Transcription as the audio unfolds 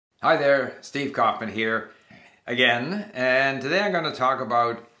Hi there, Steve Kaufman here again, and today I'm going to talk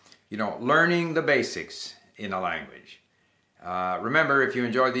about, learning the basics in a language. Remember, if you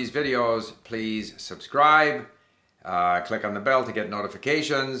enjoy these videos, please subscribe, click on the bell to get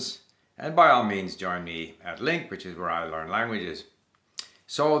notifications, and by all means join me at LingQ, which is where I learn languages.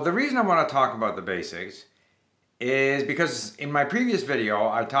 So the reason I want to talk about the basics is because in my previous video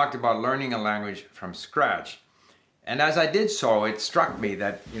I talked about learning a language from scratch. And as I did so, it struck me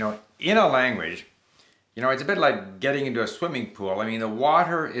that, in a language, it's a bit like getting into a swimming pool. I mean, the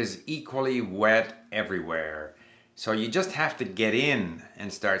water is equally wet everywhere. So you just have to get in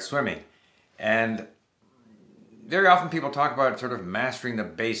and start swimming. And very often people talk about sort of mastering the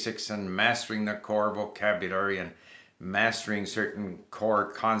basics and mastering the core vocabulary and mastering certain core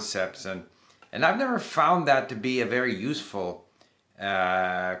concepts. And I've never found that to be a very useful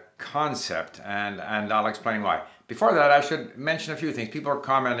concept, and I'll explain why. Before that, I should mention a few things. People are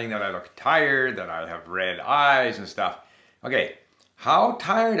commenting that I look tired, that I have red eyes and stuff. Okay, how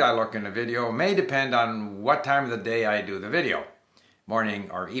tired I look in the video may depend on what time of the day I do the video,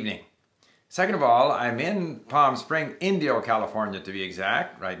 morning or evening. Second of all, I'm in Palm Springs, Indio, California to be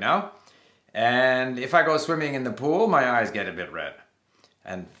exact, right now. And if I go swimming in the pool, my eyes get a bit red.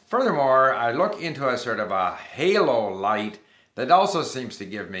 And furthermore, I look into a sort of a halo light that also seems to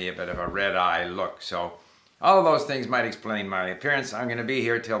give me a bit of a red eye look. So all of those things might explain my appearance. I'm going to be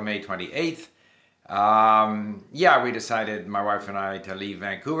here till May 28th. We decided, my wife and I, to leave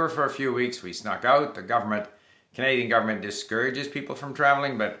Vancouver for a few weeks. We snuck out. The Canadian government discourages people from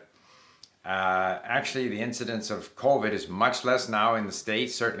traveling, but actually the incidence of COVID is much less now in the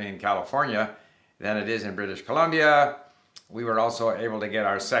States, certainly in California, than it is in British Columbia. We were also able to get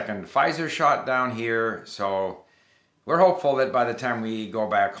our second Pfizer shot down here, so we're hopeful that by the time we go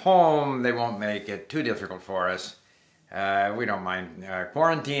back home, they won't make it too difficult for us. We don't mind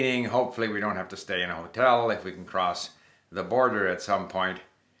quarantining. Hopefully we don't have to stay in a hotel if we can cross the border at some point,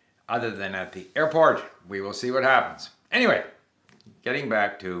 other than at the airport. We will see what happens. Anyway, getting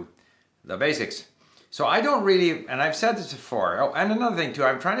back to the basics. So I don't really, and I've said this before, oh, and another thing too,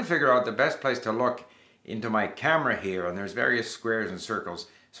 I'm trying to figure out the best place to look into my camera here, and there's various squares and circles.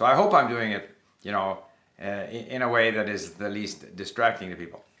 So I hope I'm doing it, in a way that is the least distracting to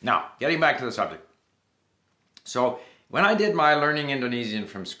people. Now, getting back to the subject. So when I did my learning Indonesian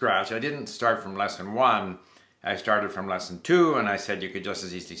from scratch, I didn't start from lesson 1. I started from lesson 2, and I said you could just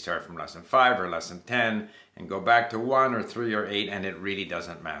as easily start from lesson 5 or lesson 10 and go back to 1 or 3 or 8, and it really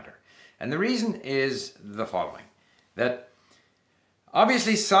doesn't matter. And the reason is the following, that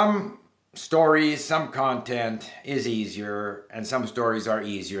obviously some stories, some content is easier, and some stories are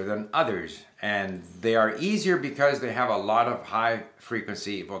easier than others. And they are easier because they have a lot of high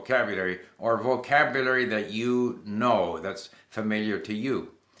frequency vocabulary, or vocabulary that you know, that's familiar to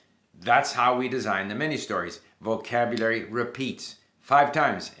you. That's how we design the mini stories. Vocabulary repeats 5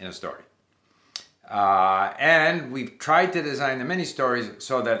 times in a story. And we've tried to design the mini stories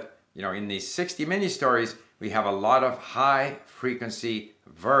so that, in these 60 mini stories, we have a lot of high frequency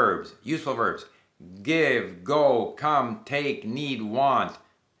verbs, useful verbs. Give, go, come, take, need, want,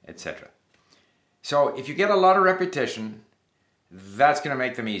 etc. So if you get a lot of repetition, that's going to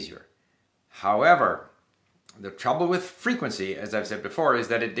make them easier. However, the trouble with frequency, as I've said before, is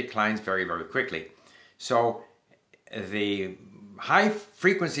that it declines very, very quickly. So the high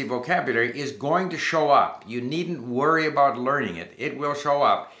frequency vocabulary is going to show up. You needn't worry about learning it. It will show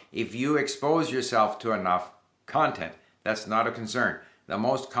up if you expose yourself to enough content. That's not a concern. The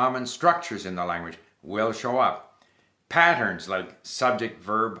most common structures in the language will show up. Patterns like subject,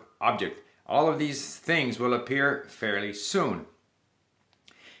 verb, object. All of these things will appear fairly soon.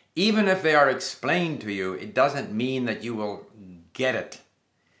 Even if they are explained to you, it doesn't mean that you will get it.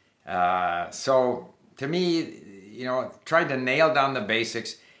 So to me, trying to nail down the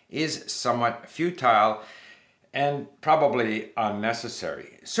basics is somewhat futile and probably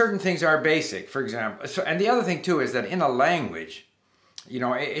unnecessary. Certain things are basic, for example. And the other thing too is that in a language,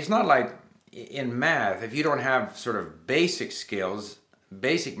 it's not like in math. If you don't have sort of basic skills,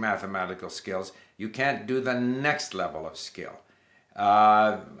 basic mathematical skills, you can't do the next level of skill.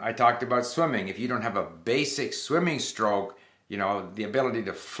 I talked about swimming. If you don't have a basic swimming stroke, the ability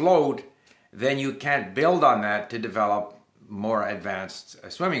to float, then you can't build on that to develop more advanced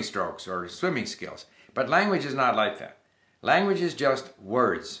swimming strokes or swimming skills. But language is not like that. Language is just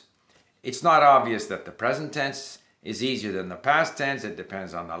words. It's not obvious that the present tense is easier than the past tense. It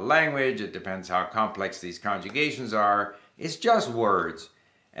depends on the language. It depends how complex these conjugations are. It's just words.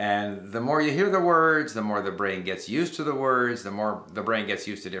 And the more you hear the words, the more the brain gets used to the words, the more the brain gets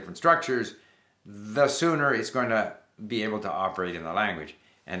used to different structures, the sooner it's going to be able to operate in the language.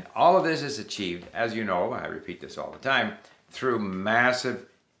 And all of this is achieved, as you know, I repeat this all the time, through massive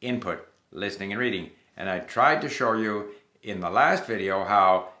input, listening and reading. And I tried to show you in the last video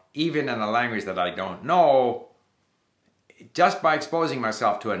how even in a language that I don't know, just by exposing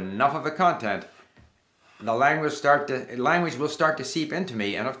myself to enough of the content, the language will start to seep into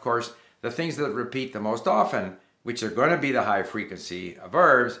me. And of course, the things that repeat the most often, which are going to be the high frequency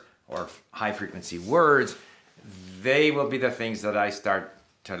verbs or high frequency words, they will be the things that I start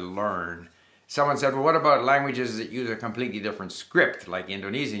to learn. Someone said, well, what about languages that use a completely different script, like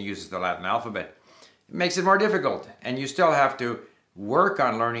Indonesian uses the Latin alphabet? It makes it more difficult, and you still have to work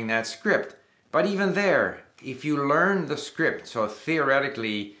on learning that script. But even there, if you learn the script, so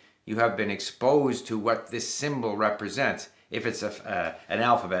theoretically you have been exposed to what this symbol represents, if it's an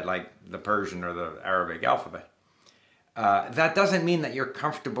alphabet like the Persian or the Arabic alphabet, that doesn't mean that you're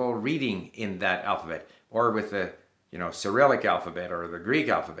comfortable reading in that alphabet, or with the Cyrillic alphabet or the Greek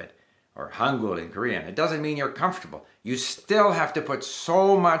alphabet or Hangul in Korean. It doesn't mean you're comfortable. You still have to put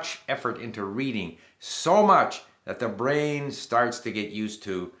so much effort into reading, so much that the brain starts to get used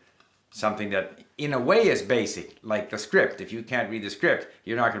to something that in a way is basic, like the script. If you can't read the script,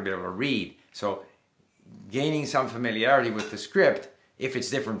 you're not going to be able to read. So gaining some familiarity with the script, if it's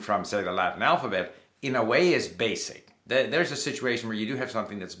different from, say, the Latin alphabet, in a way is basic. There's a situation where you do have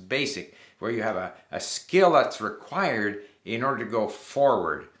something that's basic, where you have a skill that's required in order to go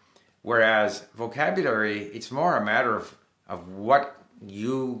forward. Whereas vocabulary, it's more a matter of what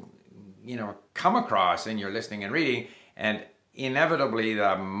you come across in your listening and reading, and inevitably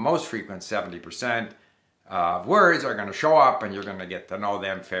the most frequent 70% of words are going to show up, and you're going to get to know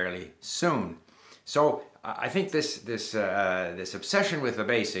them fairly soon. So I think this obsession with the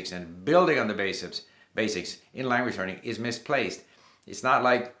basics and building on the basics in language learning is misplaced. It's not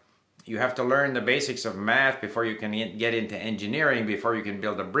like you have to learn the basics of math before you can get into engineering, before you can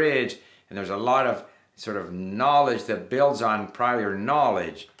build a bridge, and there's a lot of sort of knowledge that builds on prior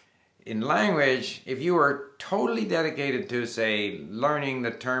knowledge. In language, if you were totally dedicated to, say, learning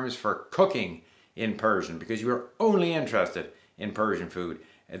the terms for cooking in Persian, because you were only interested in Persian food,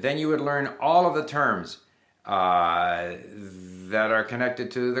 then you would learn all of the terms that are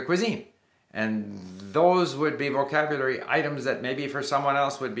connected to the cuisine. And those would be vocabulary items that maybe for someone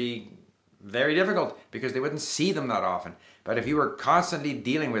else would be very difficult because they wouldn't see them that often. But if you were constantly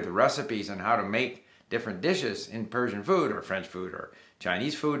dealing with recipes and how to make different dishes in Persian food or French food or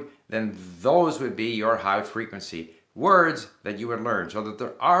Chinese food, then those would be your high frequency words that you would learn, so that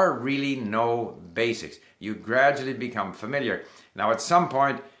there are really no basics. You gradually become familiar. Now at some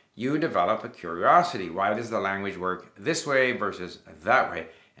point you develop a curiosity. Why does the language work this way versus that way?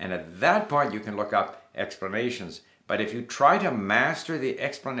 And at that point you can look up explanations. But if you try to master the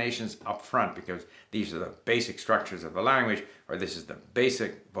explanations up front, because these are the basic structures of the language, or this is the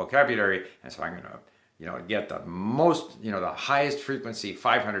basic vocabulary, and so I'm going to get the most, the highest frequency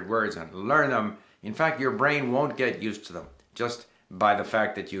 500 words and learn them. In fact, your brain won't get used to them just by the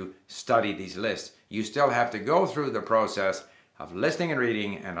fact that you study these lists. You still have to go through the process of listening and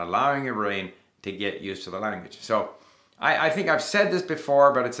reading and allowing your brain to get used to the language. So I think I've said this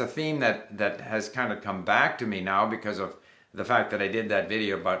before, but it's a theme that has kind of come back to me now because of the fact that I did that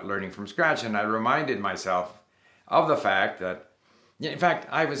video about learning from scratch, and I reminded myself of the fact that, in fact,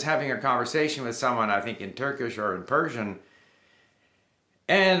 I was having a conversation with someone, I think in Turkish or in Persian,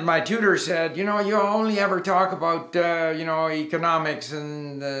 and my tutor said, you only ever talk about, economics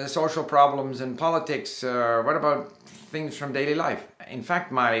and social problems and politics. What about things from daily life? In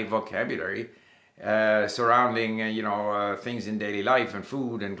fact, my vocabulary surrounding, things in daily life and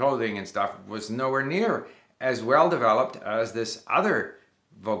food and clothing and stuff was nowhere near as well developed as this other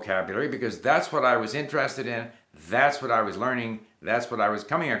vocabulary, because that's what I was interested in, that's what I was learning, that's what I was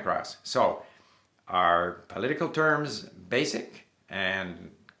coming across. So, are political terms basic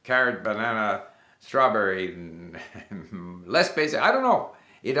and carrot, banana, strawberry less basic? I don't know.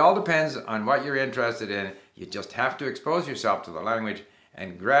 It all depends on what you're interested in. You just have to expose yourself to the language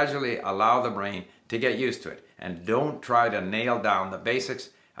and gradually allow the brain to get used to it. And don't try to nail down the basics.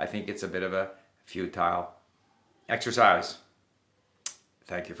 I think it's a bit of a futile exercise.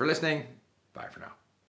 Thank you for listening. Bye for now.